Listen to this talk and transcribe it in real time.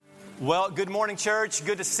Well, good morning, church.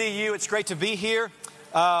 Good to see you. It's great to be here.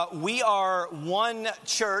 We are one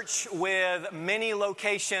church with many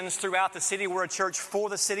locations throughout the city. We're a church for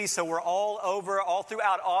the city, so we're all over, all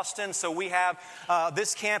throughout Austin. So we have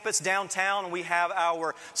this campus downtown. We have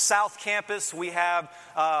our South Campus. We have,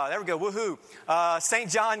 there we go, woohoo, St.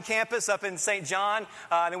 John Campus up in St. John.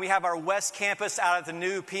 Then we have our West Campus out at the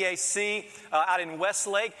new PAC out in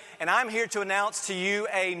Westlake. And I'm here to announce to you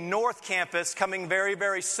a North Campus coming very,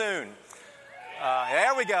 very soon.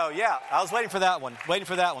 There we go. Yeah, I was waiting for that one.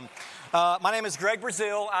 My name is Greg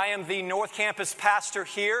Breazeale. I am the North Campus pastor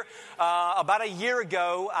here. About a year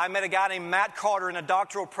ago, I met a guy named Matt Carter in a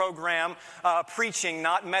doctoral program, preaching,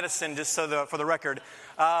 not medicine, just for the record.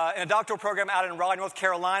 In a doctoral program out in Raleigh, North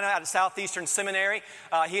Carolina, out at Southeastern Seminary.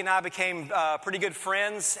 He and I became pretty good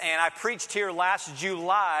friends, and I preached here last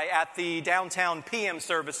July at the downtown PM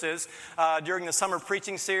services during the summer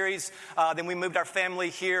preaching series. Then we moved our family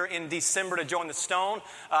here in December to join the Stone.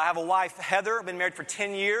 I have a wife, Heather. I've been married for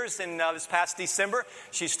 10 years in this past December.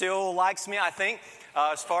 She still likes me, I think.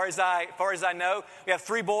 As far as I know, we have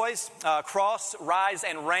 3 boys, Cross, Rise,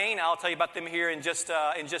 and Rain. I'll tell you about them here in just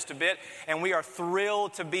a bit. And we are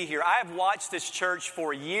thrilled to be here. I have watched this church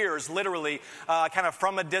for years, literally, kind of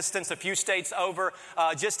from a distance, a few states over,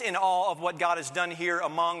 just in awe of what God has done here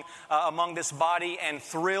among this body, and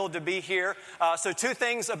thrilled to be here. So 2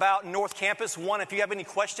 things about North Campus. One, if you have any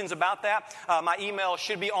questions about that, my email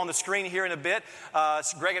should be on the screen here in a bit.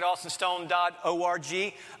 It's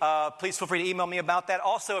greg@austinstone.org. Please feel free to email me about that.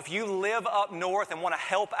 Also, if you live up north and want to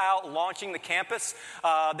help out launching the campus,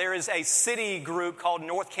 there is a city group called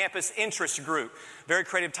North Campus Interest Group. Very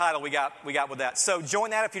creative title we got with that. So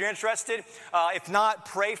join that if you're interested. If not,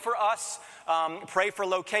 pray for us. Pray for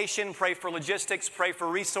location, pray for logistics, pray for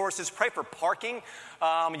resources, pray for parking.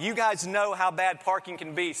 You guys know how bad parking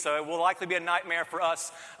can be, so it will likely be a nightmare for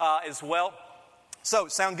us as well. So,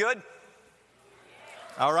 sound good?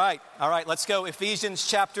 All right, let's go. Ephesians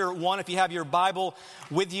chapter 1, if you have your Bible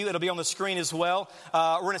with you, it'll be on the screen as well.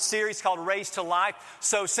 We're in a series called Raised to Life.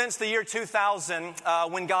 So since the year 2000,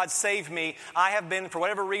 when God saved me, I have been, for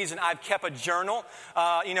whatever reason, I've kept a journal,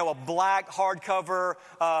 a black hardcover,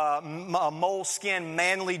 a moleskin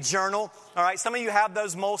manly journal. All right, some of you have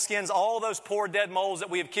those moleskins, all those poor dead moles that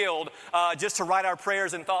we have killed, just to write our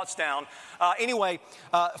prayers and thoughts down. Anyway,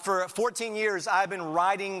 for 14 years, I've been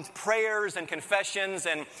writing prayers and confessions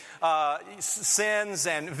and sins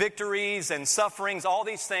and victories and sufferings, all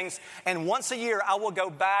these things. And once a year, I will go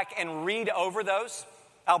back and read over those.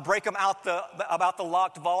 I'll break them out about the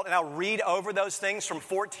locked vault, and I'll read over those things from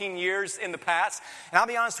 14 years in the past. And I'll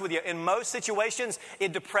be honest with you, in most situations,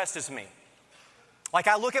 it depresses me. Like,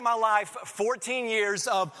 I look at my life, 14 years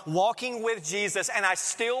of walking with Jesus, and I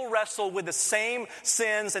still wrestle with the same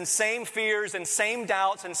sins and same fears and same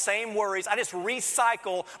doubts and same worries. I just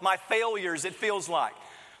recycle my failures, it feels like.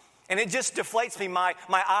 And it just deflates me. My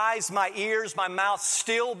eyes, my ears, my mouth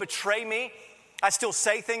still betray me. I still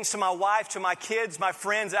say things to my wife, to my kids, my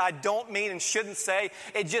friends that I don't mean and shouldn't say.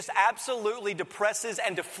 It just absolutely depresses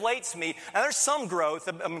and deflates me. Now, there's some growth.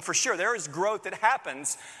 I mean, for sure, there is growth that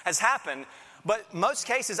has happened. But most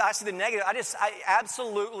cases, I see the negative. It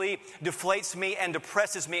absolutely deflates me and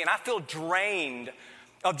depresses me. And I feel drained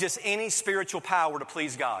of just any spiritual power to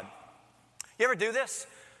please God. You ever do this?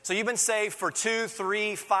 So you've been saved for 2,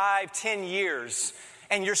 3, 5, 10 years.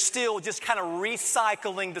 And you're still just kind of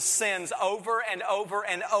recycling the sins over and over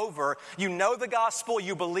and over. You know the gospel.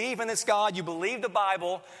 You believe in this God. You believe the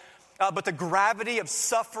Bible. But the gravity of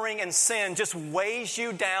suffering and sin just weighs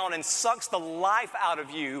you down and sucks the life out of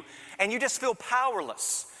you, and you just feel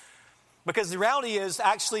powerless. Because the reality is,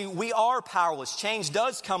 actually, we are powerless. Change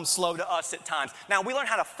does come slow to us at times. Now, we learn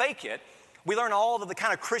how to fake it. We learn all of the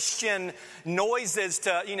kind of Christian noises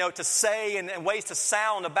to say and ways to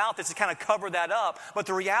sound about this to kind of cover that up. But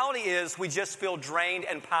the reality is, we just feel drained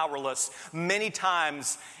and powerless many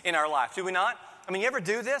times in our life. Do we not? I mean, you ever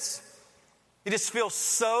do this? You just feel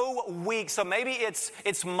so weak. So maybe it's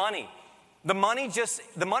money. The money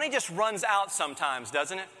just runs out sometimes,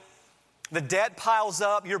 doesn't it? The debt piles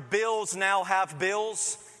up. Your bills now have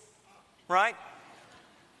bills, right?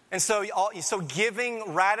 And so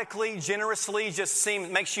giving radically, generously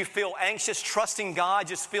makes you feel anxious. Trusting God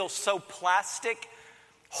just feels so plastic.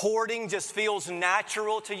 Hoarding just feels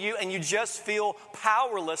natural to you, and you just feel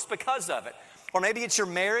powerless because of it. Or maybe it's your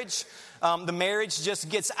marriage. The marriage just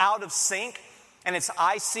gets out of sync. And it's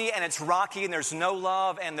icy and it's rocky and there's no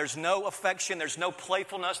love and there's no affection, there's no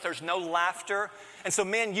playfulness, there's no laughter. And so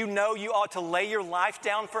men, you know you ought to lay your life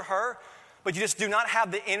down for her, but you just do not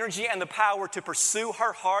have the energy and the power to pursue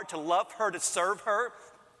her heart, to love her, to serve her.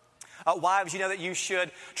 Wives, you know that you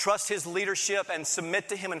should trust his leadership and submit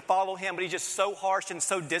to him and follow him, but he's just so harsh and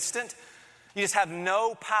so distant. You just have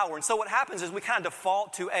no power. And so what happens is we kind of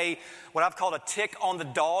default to what I've called a tick on the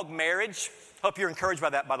dog marriage. Hope you're encouraged by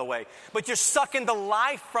that, by the way. But you're sucking the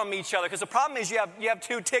life from each other, because the problem is you have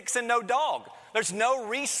two ticks and no dog. There's no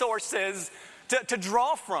resources to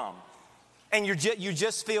draw from. And you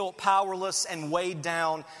just feel powerless and weighed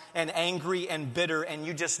down and angry and bitter, and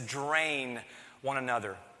you just drain one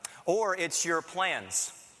another. Or it's your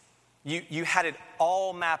plans. You had it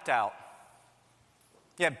all mapped out.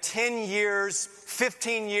 You have 10 years,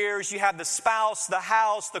 15 years, you have the spouse, the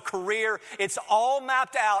house, the career. It's all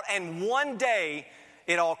mapped out, and one day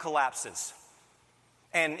it all collapses.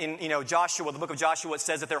 And in Joshua, the book of Joshua, it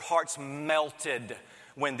says that their hearts melted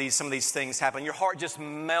when some of these things happen. Your heart just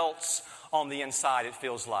melts on the inside, it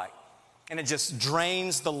feels like. And it just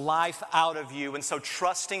drains the life out of you. And so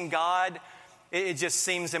trusting God, it just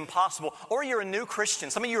seems impossible. Or you're a new Christian.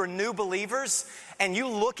 Some of you are new believers, and you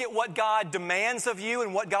look at what God demands of you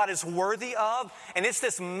and what God is worthy of, and it's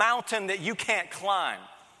this mountain that you can't climb.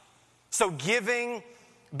 So giving,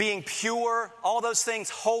 being pure, all those things,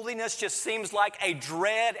 holiness just seems like a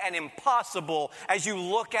dread and impossible as you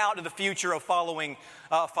look out to the future of following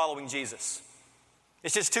Jesus.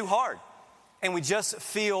 It's just too hard. And we just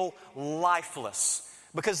feel lifeless.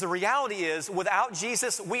 Because the reality is, without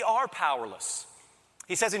Jesus, we are powerless.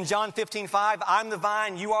 He says in John 15:5, I'm the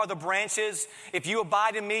vine, you are the branches. If you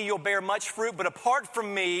abide in me, you'll bear much fruit. But apart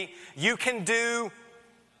from me, you can do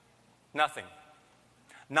nothing.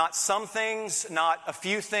 Not some things, not a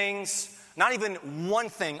few things, not even one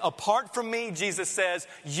thing. Apart from me, Jesus says,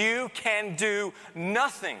 you can do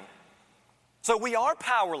nothing. So we are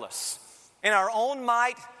powerless. In our own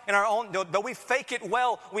might, though we fake it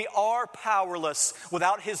well, we are powerless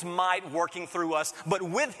without his might working through us. But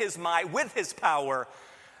with his might, with his power,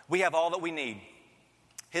 we have all that we need.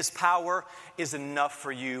 His power is enough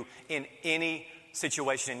for you in any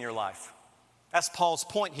situation in your life. That's Paul's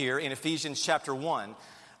point here in Ephesians chapter 1.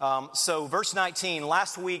 So verse 19,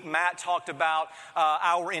 last week Matt talked about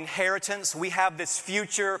our inheritance. We have this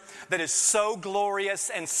future that is so glorious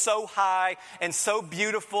and so high and so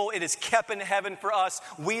beautiful. It is kept in heaven for us.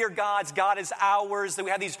 We are God's. God is ours. That we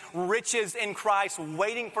have these riches in Christ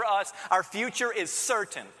waiting for us. Our future is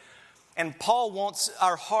certain. And Paul wants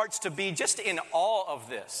our hearts to be just in awe of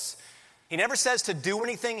this. He never says to do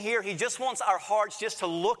anything here. He just wants our hearts just to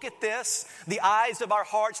look at this, the eyes of our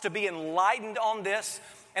hearts to be enlightened on this,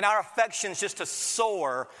 and our affections just to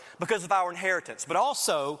soar because of our inheritance, but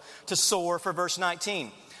also to soar for verse 19,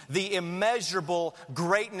 the immeasurable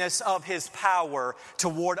greatness of his power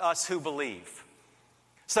toward us who believe.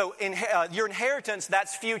 So your inheritance,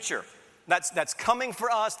 that's future. That's coming for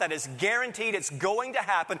us. That is guaranteed. It's going to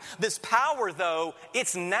happen. This power, though,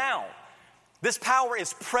 it's now. This power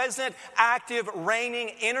is present, active,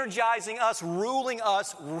 reigning, energizing us, ruling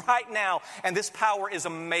us right now. And this power is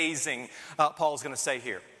amazing, Paul's going to say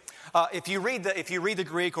here. If you read the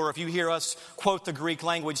Greek, or if you hear us quote the Greek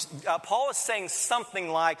language, Paul is saying something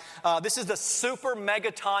like, this is the super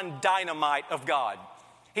megaton dynamite of God.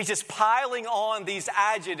 He's just piling on these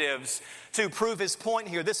adjectives to prove his point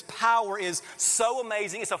here. This power is so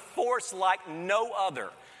amazing. It's a force like no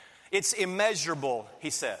other. It's immeasurable,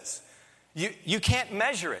 he says. You can't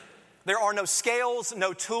measure it. There are no scales,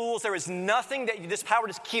 no tools. There is nothing that this power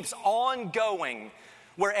just keeps on going.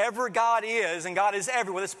 Wherever God is, and God is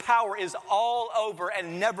everywhere, this power is all over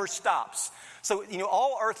and never stops. So,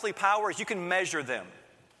 all earthly powers, you can measure them.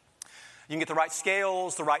 You can get the right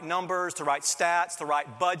scales, the right numbers, the right stats, the right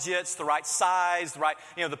budgets, the right size, the right,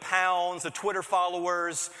 the pounds, the Twitter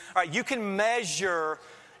followers. All right, you can measure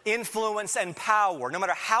influence and power. No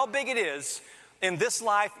matter how big it is in this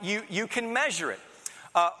life, you can measure it.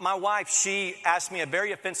 My wife, she asked me a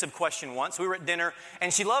very offensive question once. We were at dinner,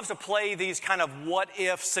 and she loves to play these kind of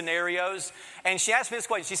what-if scenarios. And she asked me this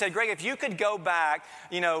question. She said, Greg, if you could go back,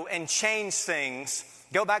 and change things,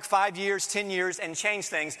 go back 5 years, 10 years, and change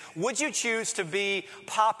things, would you choose to be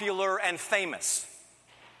popular and famous?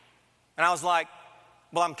 And I was like,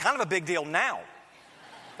 well, I'm kind of a big deal now.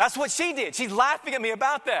 That's what she did. She's laughing at me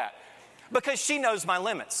about that because she knows my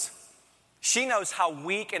limits. She knows how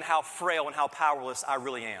weak and how frail and how powerless I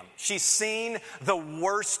really am. She's seen the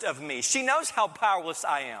worst of me. She knows how powerless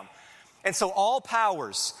I am. And so all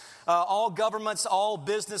powers, all governments, all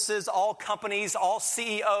businesses, all companies, all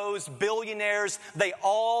CEOs, billionaires, they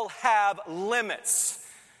all have limits.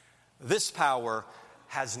 This power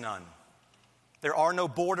has none. There are no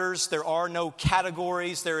borders. There are no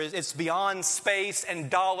categories. It's beyond space and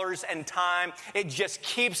dollars and time. It just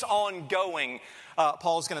keeps on going,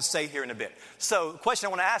 Paul's going to say here in a bit. So the question I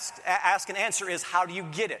want to ask and answer is, how do you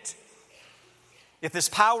get it? If this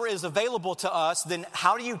power is available to us, then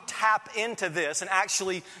how do you tap into this and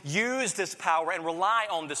actually use this power and rely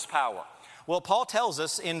on this power? Well, Paul tells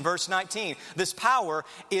us in verse 19, this power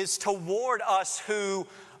is toward us who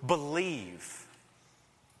believe.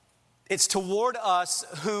 It's toward us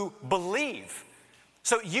who believe.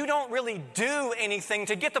 So you don't really do anything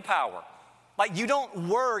to get the power. Like, you don't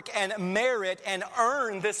work and merit and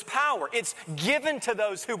earn this power. It's given to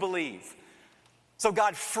those who believe. So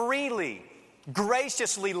God freely,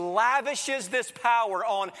 graciously lavishes this power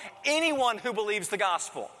on anyone who believes the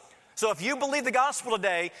gospel. So if you believe the gospel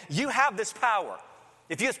today, you have this power.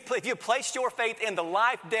 If you placed your faith in the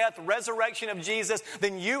life, death, resurrection of Jesus,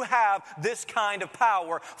 then you have this kind of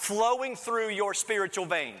power flowing through your spiritual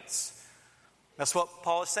veins. That's what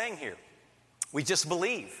Paul is saying here. We just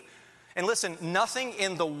believe. And listen, nothing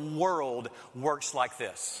in the world works like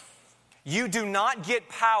this. You do not get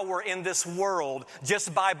power in this world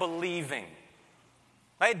just by believing.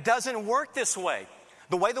 It doesn't work this way.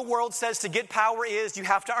 The way the world says to get power is you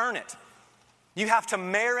have to earn it. You have to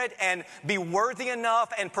merit and be worthy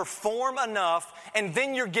enough and perform enough, and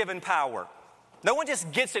then you're given power. No one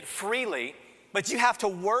just gets it freely, but you have to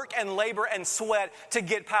work and labor and sweat to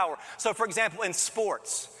get power. So, for example, in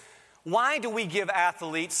sports, why do we give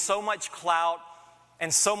athletes so much clout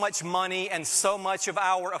and so much money and so much of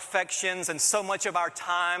our affections and so much of our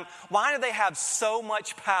time? Why do they have so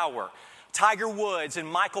much power? Tiger Woods and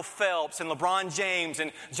Michael Phelps and LeBron James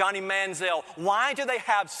and Johnny Manziel, why do they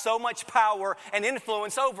have so much power and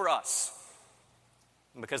influence over us?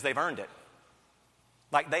 Because they've earned it.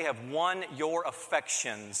 Like, they have won your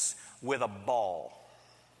affections with a ball.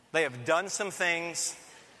 They have done some things,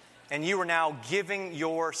 and you are now giving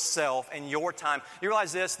yourself and your time. You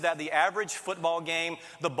realize this, that the average football game,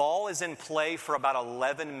 the ball is in play for about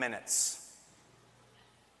 11 minutes.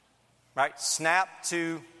 Right? Snap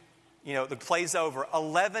to, the play's over.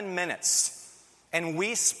 11 minutes. And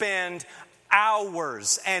we spend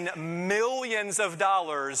hours and millions of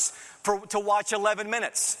dollars to watch 11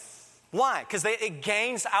 minutes. Why? Because it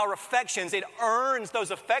gains our affections. It earns those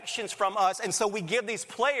affections from us. And so we give these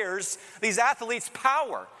players, these athletes,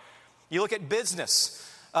 power. You look at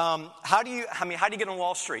business. How do you get on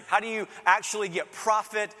Wall Street? How do you actually get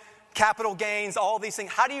profit, capital gains, all these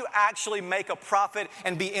things? How do you actually make a profit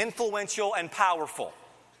and be influential and powerful?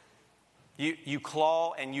 You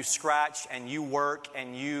claw and you scratch and you work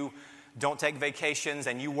and you don't take vacations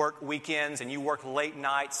and you work weekends and you work late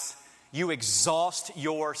nights. You exhaust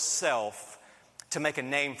yourself to make a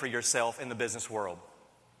name for yourself in the business world.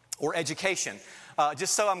 Or education.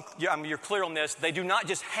 Just so you're clear on this, they do not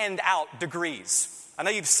just hand out degrees. I know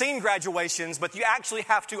you've seen graduations, but you actually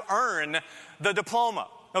have to earn the diploma.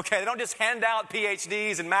 Okay, they don't just hand out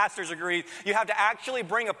PhDs and master's degrees. You have to actually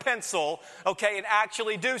bring a pencil, okay, and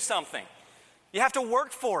actually do something. You have to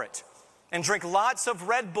work for it and drink lots of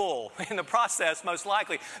Red Bull in the process, most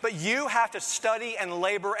likely. But you have to study and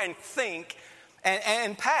labor and think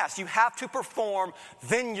and pass. You have to perform,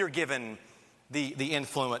 then you're given the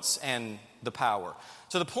influence and the power.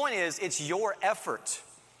 So the point is, it's your effort.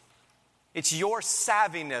 It's your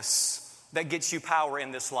savviness that gets you power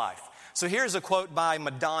in this life. So here's a quote by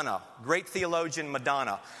Madonna, great theologian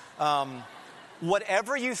Madonna.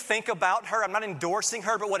 Whatever you think about her, I'm not endorsing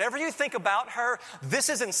her, but whatever you think about her, this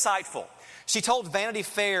is insightful. She told Vanity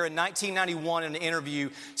Fair in 1991 in an interview,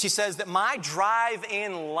 she says that my drive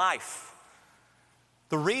in life,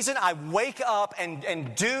 the reason I wake up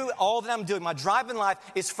and do all that I'm doing, my drive in life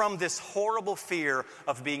is from this horrible fear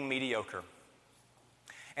of being mediocre.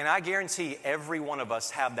 And I guarantee every one of us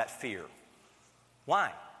have that fear.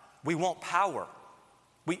 Why? We want power.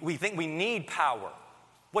 We think we need power.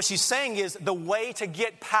 What she's saying is the way to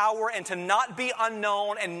get power and to not be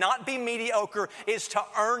unknown and not be mediocre is to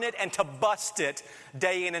earn it and to bust it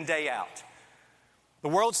day in and day out. The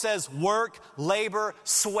world says work, labor,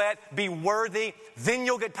 sweat, be worthy, then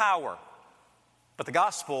you'll get power. But the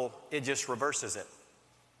gospel, it just reverses it.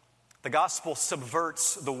 The gospel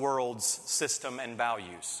subverts the world's system and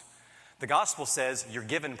values. The gospel says you're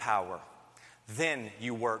given power, then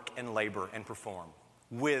you work and labor and perform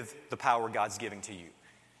with the power God's giving to you.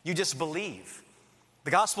 You just believe. The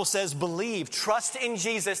gospel says believe, trust in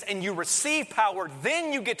Jesus, and you receive power.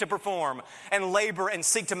 Then you get to perform and labor and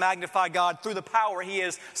seek to magnify God through the power He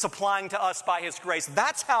is supplying to us by His grace.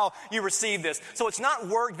 That's how you receive this. So it's not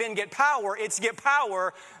work, then get power. It's get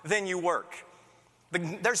power, then you work.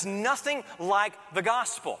 There's nothing like the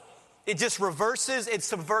gospel. It just reverses, it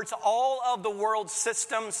subverts all of the world's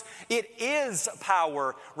systems. It is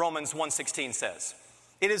power, Romans 1:16 says.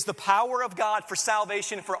 It is the power of God for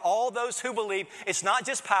salvation for all those who believe. It's not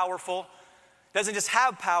just powerful, it doesn't just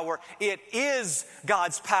have power, it is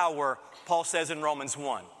God's power, Paul says in Romans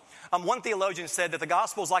 1. One theologian said that the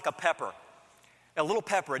gospel is like a pepper, a little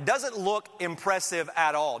pepper. It doesn't look impressive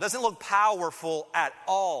at all. It doesn't look powerful at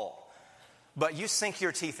all. But you sink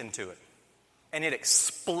your teeth into it, and it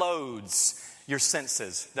explodes your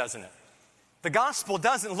senses, doesn't it? The gospel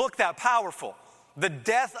doesn't look that powerful. The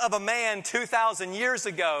death of a man 2,000 years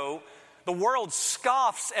ago, the world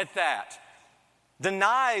scoffs at that,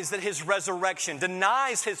 denies that his resurrection,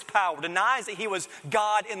 denies his power, denies that he was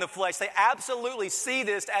God in the flesh. They absolutely see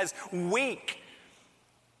this as weak.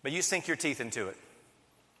 But you sink your teeth into it.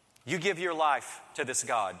 You give your life to this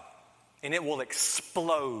God, and it will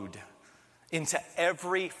explode into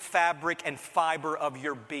every fabric and fiber of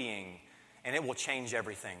your being, and it will change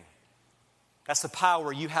everything. That's the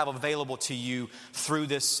power you have available to you through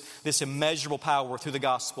this immeasurable power through the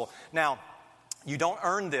gospel. Now, you don't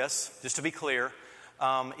earn this, just to be clear.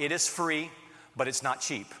 It is free, but it's not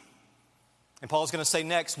cheap. And Paul's going to say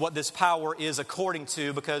next what this power is according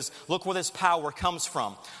to, because look where this power comes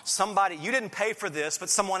from. Somebody, you didn't pay for this, but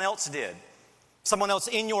someone else did. Someone else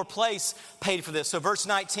in your place paid for this. So verse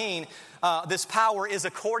 19, this power is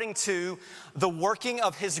according to the working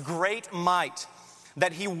of his great might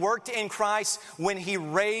that he worked in Christ when he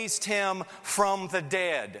raised him from the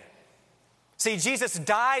dead. See, Jesus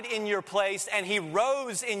died in your place and he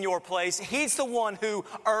rose in your place. He's the one who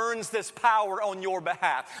earns this power on your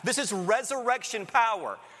behalf. This is resurrection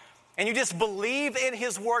power. And you just believe in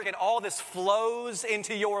his work, and all this flows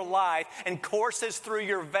into your life and courses through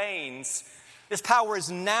your veins. This power is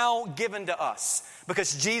now given to us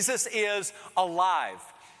because Jesus is alive.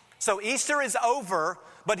 So Easter is over,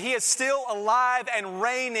 but he is still alive and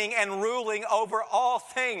reigning and ruling over all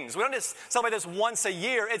things. We don't just celebrate this once a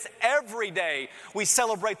year. It's every day we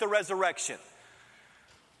celebrate the resurrection.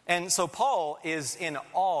 And so Paul is in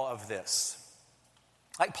awe of this.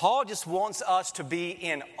 Like, Paul just wants us to be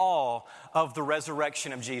in awe of the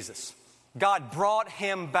resurrection of Jesus. God brought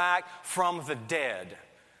him back from the dead.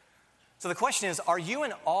 So the question is, are you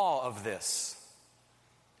in awe of this?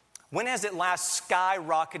 When has it last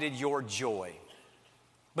skyrocketed your joy?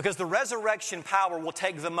 Because the resurrection power will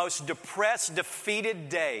take the most depressed, defeated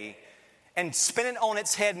day and spin it on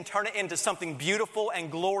its head and turn it into something beautiful and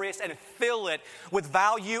glorious and fill it with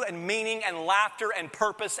value and meaning and laughter and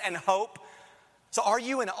purpose and hope. So are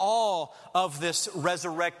you in awe of this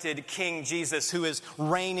resurrected King Jesus who is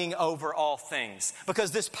reigning over all things?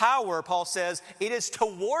 Because this power, Paul says, it is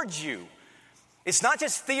towards you. It's not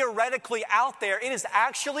just theoretically out there. It is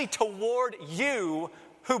actually toward you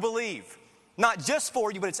who believe. Not just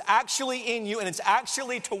for you, but it's actually in you and it's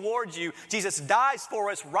actually towards you. Jesus dies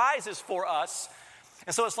for us, rises for us.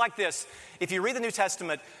 And so it's like this. If you read the New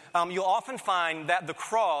Testament, you'll often find that the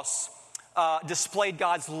cross displayed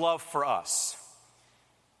God's love for us.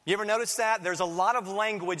 You ever notice that? There's a lot of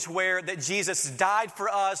language where that Jesus died for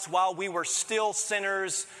us while we were still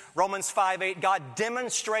sinners. Romans 5:8, God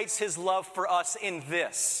demonstrates his love for us in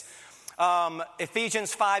this.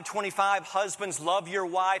 Ephesians 5:25, husbands, love your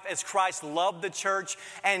wife as Christ loved the church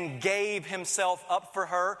and gave himself up for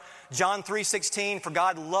her. John 3:16, for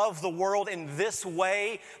God loved the world in this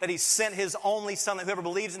way that he sent his only son, that whoever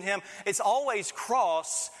believes in him. It's always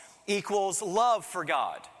cross equals love for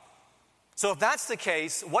God. So if that's the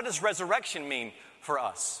case, what does resurrection mean for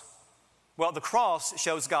us? Well, the cross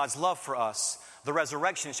shows God's love for us. The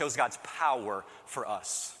resurrection shows God's power for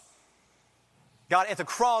us. God, at the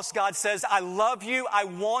cross, God says, I love you, I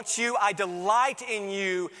want you, I delight in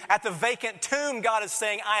you. At the vacant tomb, God is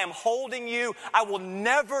saying, I am holding you. I will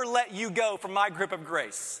never let you go from my grip of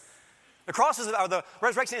grace. The cross or the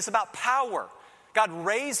resurrection is about power. God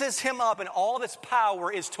raises him up, and all this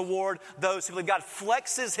power is toward those who believe. God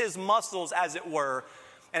flexes his muscles, as it were,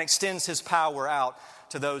 and extends his power out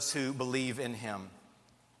to those who believe in him.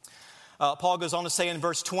 Paul goes on to say in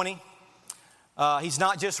verse 20, he's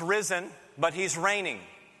not just risen, but he's reigning.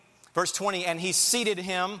 Verse 20, and he seated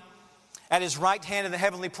him at his right hand in the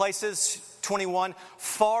heavenly places. 21,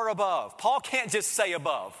 far above. Paul can't just say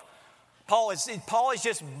above. Paul is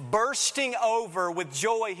just bursting over with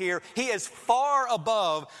joy here. He is far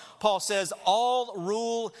above, Paul says, all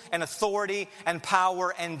rule and authority and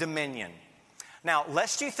power and dominion. Now,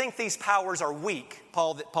 lest you think these powers are weak,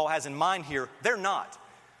 that Paul has in mind here, they're not.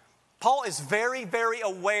 Paul is very, very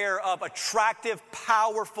aware of attractive,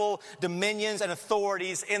 powerful dominions and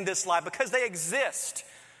authorities in this life because they exist.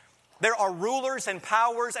 There are rulers and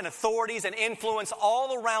powers and authorities and influence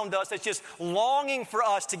all around us that's just longing for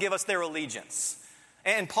us to give us their allegiance.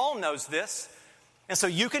 And Paul knows this. And so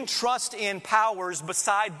you can trust in powers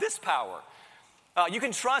beside this power. You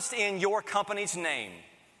can trust in your company's name.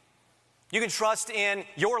 You can trust in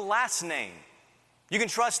your last name. You can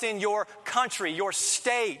trust in your country, your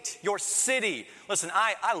state, your city. Listen,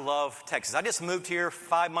 I love Texas. I just moved here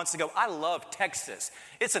 5 months ago. I love Texas.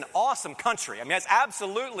 It's an awesome country. I mean, it's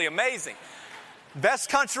absolutely amazing. Best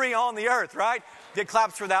country on the earth, right? Get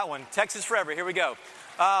claps for that one. Texas forever. Here we go.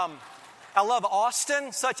 I love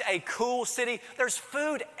Austin, such a cool city. There's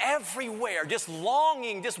food everywhere, just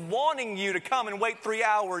wanting you to come and wait 3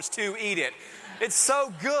 hours to eat it. It's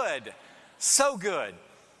so good, so good.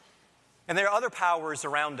 And there are other powers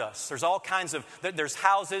around us. There's all kinds of, there's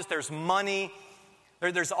houses, there's money,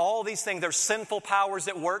 there's all these things. There's sinful powers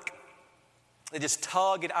at work that just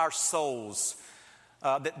tug at our souls,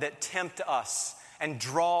 that tempt us and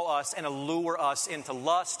draw us and allure us into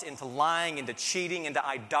lust, into lying, into cheating, into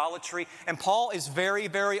idolatry. And Paul is very,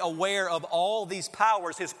 very aware of all these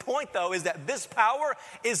powers. His point, though, is that this power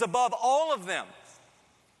is above all of them.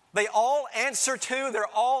 They all answer to, they're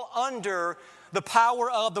all under the power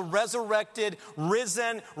of the resurrected,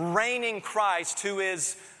 risen, reigning Christ, who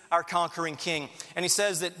is our conquering King. And he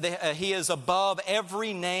says that he is above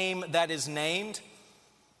every name that is named,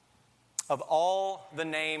 of all the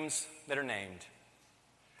names that are named.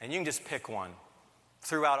 And you can just pick one.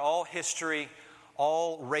 Throughout all history,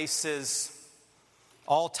 all races,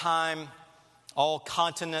 all time, all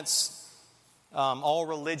continents, all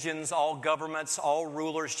religions, all governments, all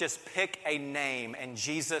rulers, just pick a name, and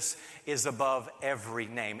Jesus is above every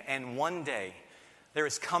name. And one day, there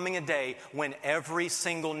is coming a day when every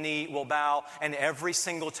single knee will bow and every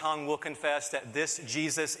single tongue will confess that this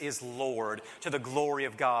Jesus is Lord, to the glory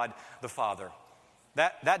of God the Father.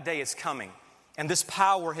 That day is coming. And this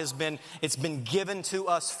power it's been given to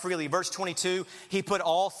us freely. Verse 22, he put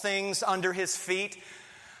all things under his feet.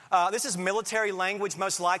 This is military language,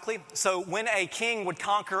 most likely. So when a king would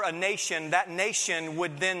conquer a nation, that nation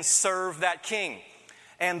would then serve that king.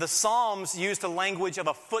 And the Psalms use the language of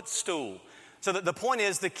a footstool. So that the point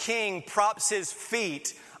is, the king props his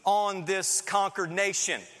feet on this conquered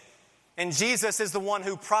nation. And Jesus is the one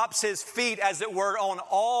who props his feet, as it were, on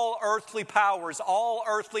all earthly powers, all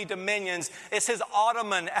earthly dominions. It's his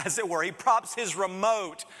ottoman, as it were. He props his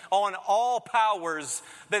remote on all powers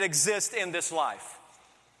that exist in this life.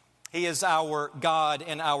 He is our God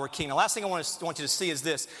and our King. The last thing I want you to see is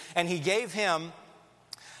this. And he gave him,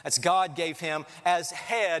 as God gave him, as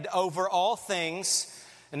head over all things.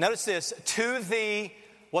 And notice this, to the,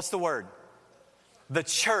 what's the word? The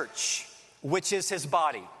church, which is his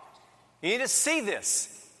body. You need to see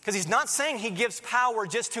this, because he's not saying he gives power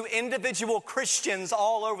just to individual Christians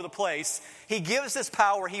all over the place. He gives this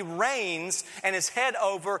power, he reigns and is head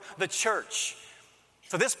over the church.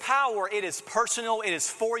 So this power, it is personal, it is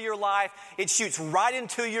for your life, it shoots right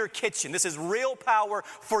into your kitchen. This is real power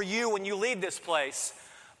for you when you leave this place,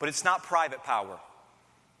 but it's not private power.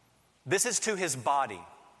 This is to his body.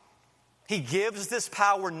 He gives this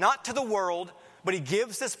power not to the world, but he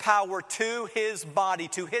gives this power to his body,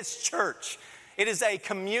 to his church. It is a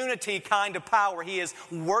community kind of power. He is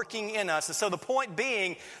working in us. And so the point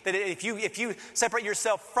being that if you separate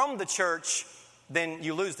yourself from the church, then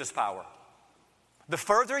you lose this power. The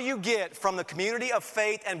further you get from the community of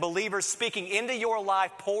faith and believers speaking into your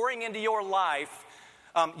life, pouring into your life,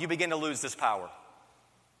 you begin to lose this power.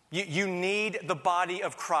 You need the body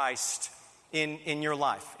of Christ in your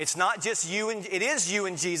life. It's not just you, and it is you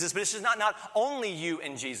and Jesus, but it's just not only you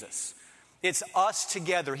and Jesus. It's us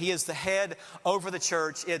together. He is the head over the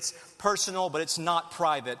church. It's personal, but it's not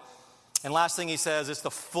private. And last thing he says, it's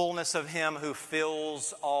the fullness of him who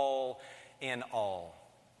fills all in all.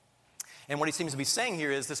 And what he seems to be saying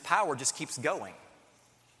here is this power just keeps going.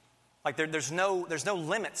 Like there's no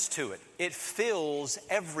limits to it. It fills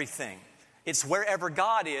everything. It's wherever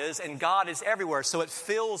God is, and God is everywhere. So it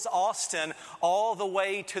fills Austin all the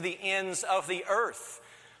way to the ends of the earth.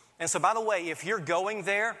 And so, by the way, if you're going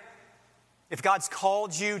there, if God's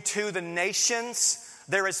called you to the nations,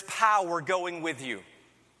 there is power going with you.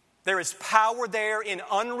 There is power there in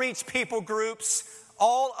unreached people groups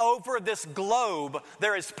all over this globe.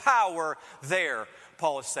 There is power there,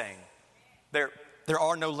 Paul is saying. There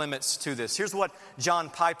are no limits to this. Here's what John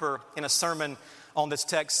Piper, in a sermon on this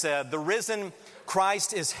text, said. The risen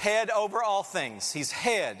Christ is head over all things. He's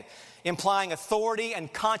head, implying authority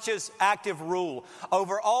and conscious active rule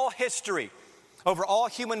over all history, over all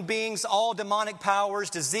human beings, all demonic powers,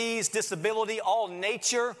 disease, disability, all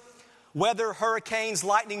nature, Weather, hurricanes,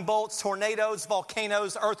 lightning bolts, tornadoes,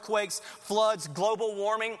 volcanoes, earthquakes, floods, global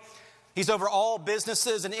warming. He's over all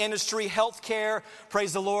businesses and industry, healthcare,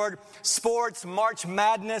 praise the Lord, sports, March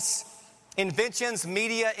Madness, inventions,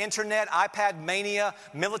 media, internet, iPad mania,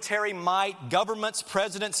 military might, governments,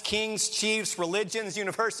 presidents, kings, chiefs, religions,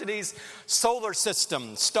 universities, solar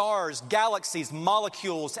system, stars, galaxies,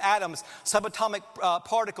 molecules, atoms, subatomic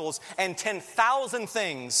particles, and 10,000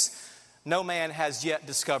 things no man has yet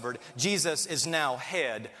discovered. Jesus is now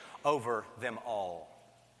head over them all.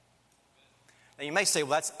 Now you may say,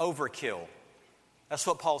 well, that's overkill. That's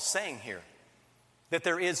what Paul's saying here. That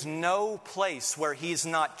there is no place where he's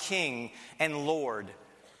not king and Lord.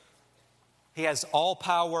 He has all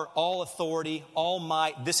power, all authority, all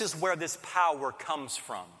might. This is where this power comes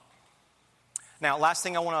from. Now, last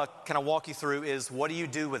thing I want to kind of walk you through is, what do you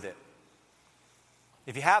do with it?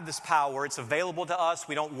 If you have this power, it's available to us.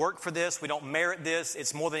 We don't work for this. We don't merit this.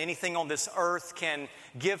 It's more than anything on this earth can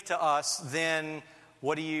give to us. Then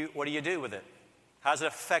what do you do with it? How does it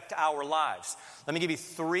affect our lives? Let me give you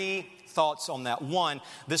 3 thoughts on that. 1,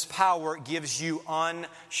 this power gives you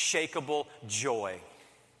unshakable joy.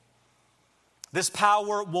 This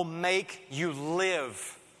power will make you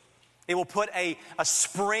live. It will put a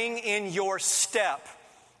spring in your step.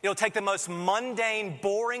 It'll take the most mundane,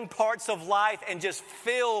 boring parts of life and just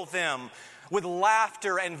fill them with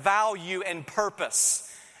laughter and value and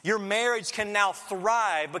purpose. Your marriage can now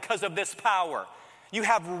thrive because of this power. You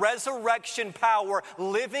have resurrection power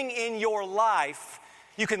living in your life.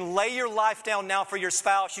 You can lay your life down now for your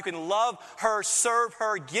spouse. You can love her, serve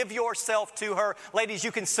her, give yourself to her. Ladies,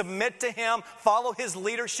 you can submit to him, follow his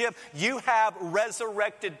leadership. You have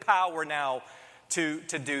resurrected power now to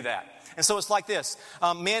do that. And so it's like this.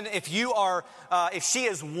 Men, if she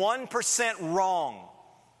is 1% wrong,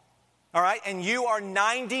 all right, and you are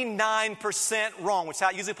 99% wrong, which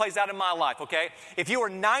usually plays out in my life, okay? If you are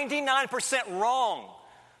 99% wrong,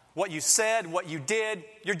 what you said, what you did,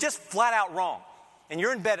 you're just flat out wrong. And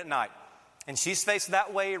you're in bed at night, and she's faced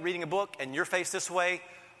that way reading a book, and you're faced this way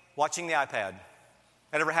watching the iPad.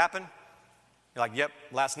 That ever happen? You're like, yep,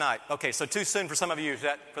 last night. Okay, so too soon for some of you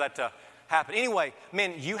for that to happen. Anyway,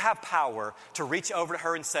 men, you have power to reach over to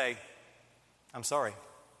her and say, I'm sorry.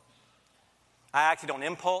 I acted on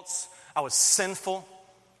impulse. I was sinful.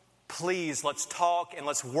 Please, let's talk and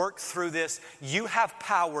let's work through this. You have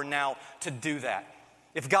power now to do that.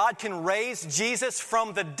 If God can raise Jesus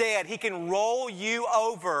from the dead, he can roll you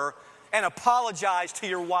over and apologize to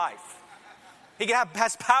your wife. He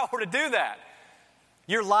has power to do that.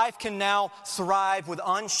 Your life can now thrive with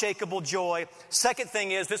unshakable joy. Second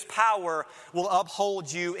thing is, this power will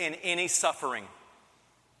uphold you in any suffering.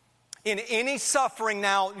 In any suffering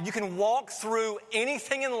now, you can walk through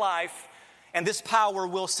anything in life, and this power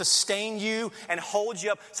will sustain you and hold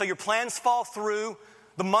you up. So your plans fall through,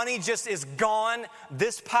 the money just is gone.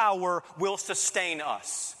 This power will sustain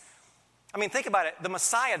us. I mean, think about it. The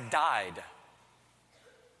Messiah died.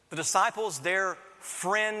 The disciples, their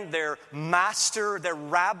friend, their master, their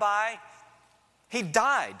rabbi, he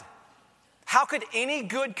died. How could any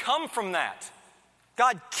good come from that?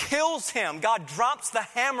 God kills him. God drops the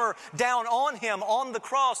hammer down on him on the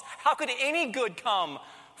cross. How could any good come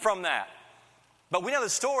from that? But we know the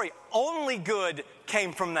story. Only good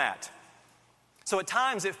came from that. So at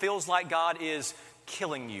times it feels like God is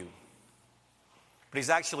killing you, but he's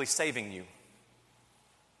actually saving you.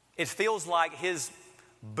 It feels like his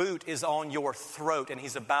boot is on your throat and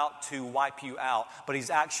he's about to wipe you out, but he's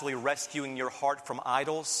actually rescuing your heart from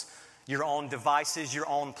idols, your own devices, your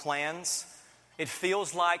own plans. It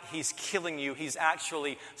feels like he's killing you. He's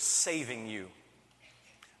actually saving you.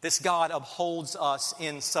 This God upholds us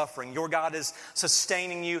in suffering. Your God is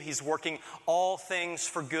sustaining you. He's working all things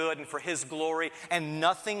for good and for his glory, and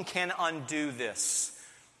nothing can undo this.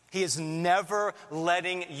 He is never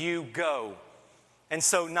letting you go. And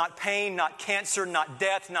so not pain, not cancer, not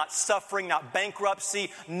death, not suffering, not bankruptcy,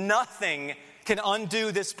 nothing can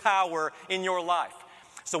undo this power in your life.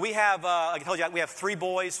 So we have, like I told you, we have 3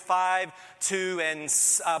 boys, 5, 2, and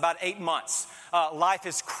about 8 months. Life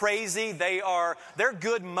is crazy. They're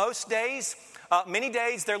good most days. Many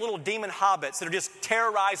days, they're little demon hobbits that are just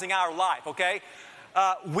terrorizing our life, okay?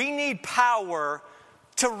 We need power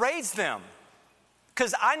to raise them.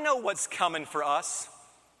 Because I know what's coming for us.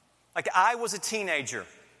 Like, I was a teenager.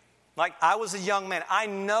 Like, I was a young man. I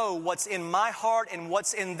know what's in my heart and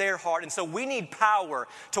what's in their heart. And so we need power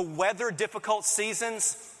to weather difficult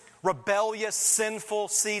seasons, rebellious, sinful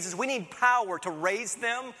seasons. We need power to raise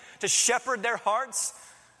them, to shepherd their hearts.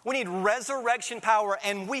 We need resurrection power,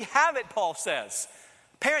 and we have it, Paul says.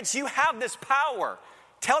 Parents, you have this power.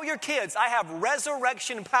 Tell your kids, I have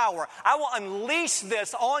resurrection power. I will unleash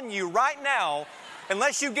this on you right now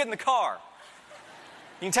unless you get in the car.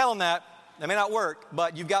 You can tell them that. That may not work,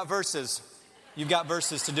 but you've got verses. You've got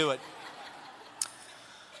verses to do it.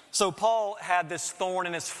 So Paul had this thorn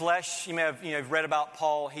in his flesh. You may have read about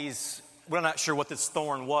Paul. We're not sure what this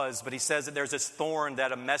thorn was, but he says that there's this thorn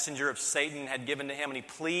that a messenger of Satan had given to him, and he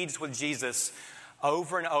pleads with Jesus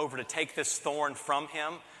over and over to take this thorn from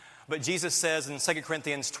him. But Jesus says in 2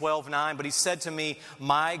 Corinthians 12:9, but he said to me,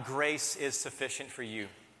 my grace is sufficient for you.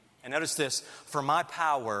 And notice this, for my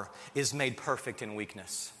power is made perfect in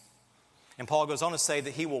weakness. And Paul goes on to say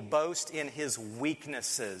that he will boast in his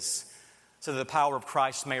weaknesses so that the power of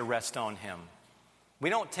Christ may rest on him. We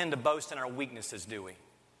don't tend to boast in our weaknesses, do we?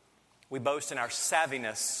 We boast in our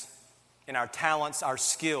savviness, in our talents, our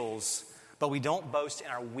skills, but we don't boast in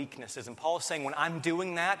our weaknesses. And Paul is saying when I'm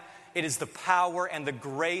doing that, it is the power and the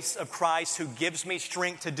grace of Christ who gives me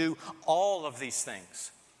strength to do all of these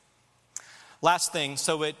things. Last thing,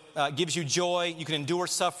 so it gives you joy, you can endure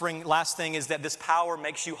suffering. Last thing is that this power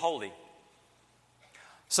makes you holy.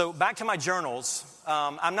 So back to my journals,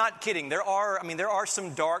 I'm not kidding. There are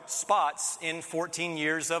some dark spots in 14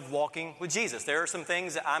 years of walking with Jesus. There are some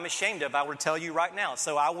things that I'm ashamed of, I will tell you right now.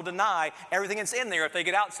 So I will deny everything that's in there if they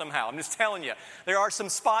get out somehow. I'm just telling you. There are some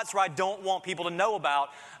spots where I don't want people to know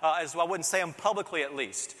about, as I wouldn't say them publicly at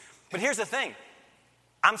least. But here's the thing.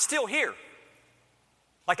 I'm still here.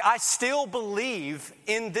 Like, I still believe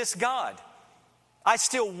in this God. I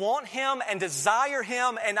still want him and desire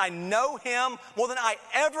him, and I know him more than I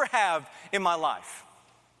ever have in my life.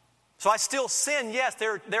 So I still sin, yes.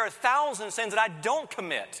 There are 1,000 sins that I don't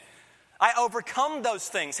commit. I overcome those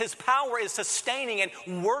things. His power is sustaining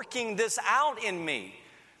and working this out in me.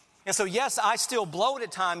 And so, yes, I still blow it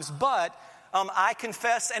at times, but I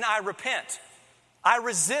confess and I repent. I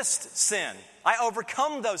resist sin. I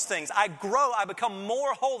overcome those things. I grow. I become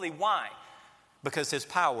more holy. Why? Because his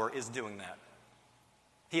power is doing that.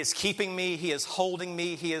 He is keeping me. He is holding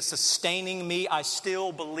me. He is sustaining me. I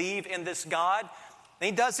still believe in this God. And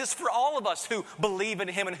he does this for all of us who believe in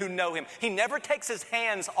him and who know him. He never takes his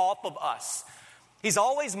hands off of us. He's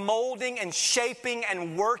always molding and shaping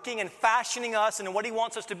and working and fashioning us into what he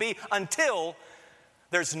wants us to be until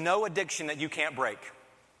there's no addiction that you can't break.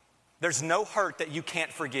 There's no hurt that you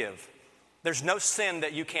can't forgive. There's no sin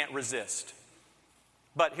that you can't resist.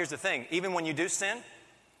 But here's the thing. Even when you do sin,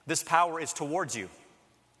 this power is towards you,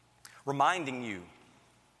 reminding you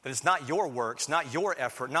that it's not your works, not your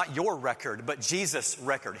effort, not your record, but Jesus'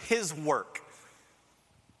 record, his work,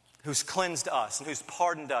 who's cleansed us and who's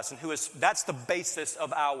pardoned us and that's the basis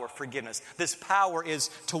of our forgiveness. This power is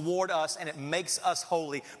toward us and it makes us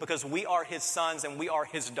holy because we are his sons and we are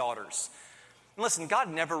his daughters. And listen,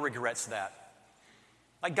 God never regrets that.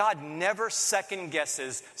 Like, God never second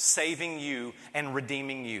guesses saving you and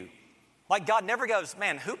redeeming you. Like, God never goes,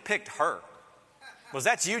 man, who picked her? Was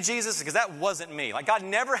that you, Jesus? Because that wasn't me. Like, God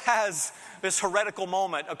never has this heretical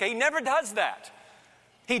moment, okay? He never does that.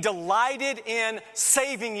 He delighted in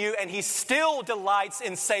saving you, and he still delights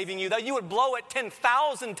in saving you. Though you would blow it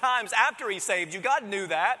 10,000 times after he saved you. God knew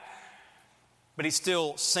that. But he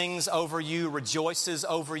still sings over you, rejoices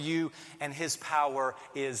over you, and his power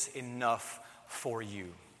is enough for you.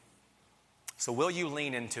 So will you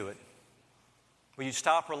lean into it? Will you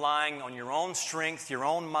stop relying on your own strength, your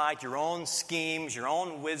own might, your own schemes, your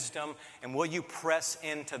own wisdom, and will you press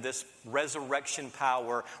into this resurrection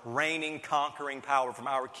power, reigning, conquering power from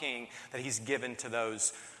our King that he's given to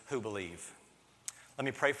those who believe? Let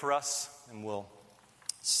me pray for us, and we'll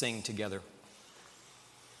sing together.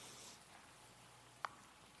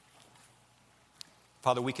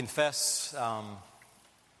 Father, we confess,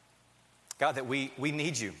 God, that we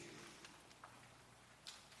need you.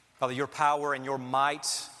 Father, your power and your might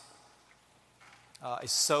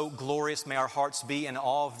is so glorious. May our hearts be in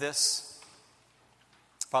awe of this.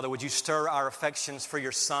 Father, would you stir our affections for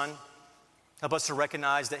your Son? Help us to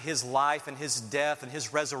recognize that his life and his death and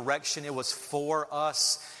his resurrection, it was for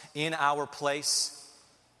us in our place.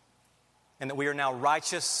 And that we are now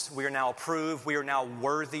righteous, we are now approved, we are now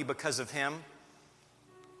worthy because of him.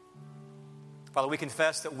 Father, we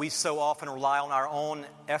confess that we so often rely on our own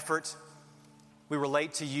effort. We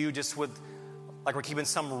relate to you just with, like we're keeping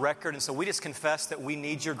some record. And so we just confess that we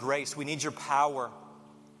need your grace. We need your power.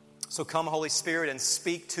 So come, Holy Spirit, and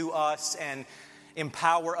speak to us and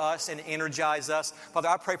empower us and energize us. Father,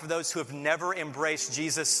 I pray for those who have never embraced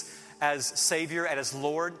Jesus as Savior and as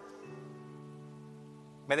Lord.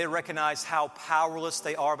 May they recognize how powerless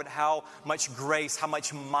they are, but how much grace, how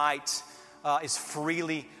much might is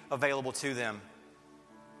freely available to them.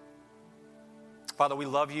 Father, we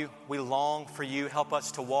love you. We long for you. Help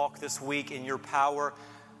us to walk this week in your power.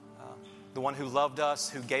 The one who loved us,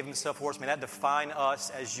 who gave himself for us, may that define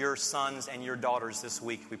us as your sons and your daughters this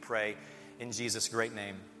week, we pray. In Jesus' great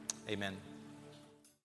name, amen.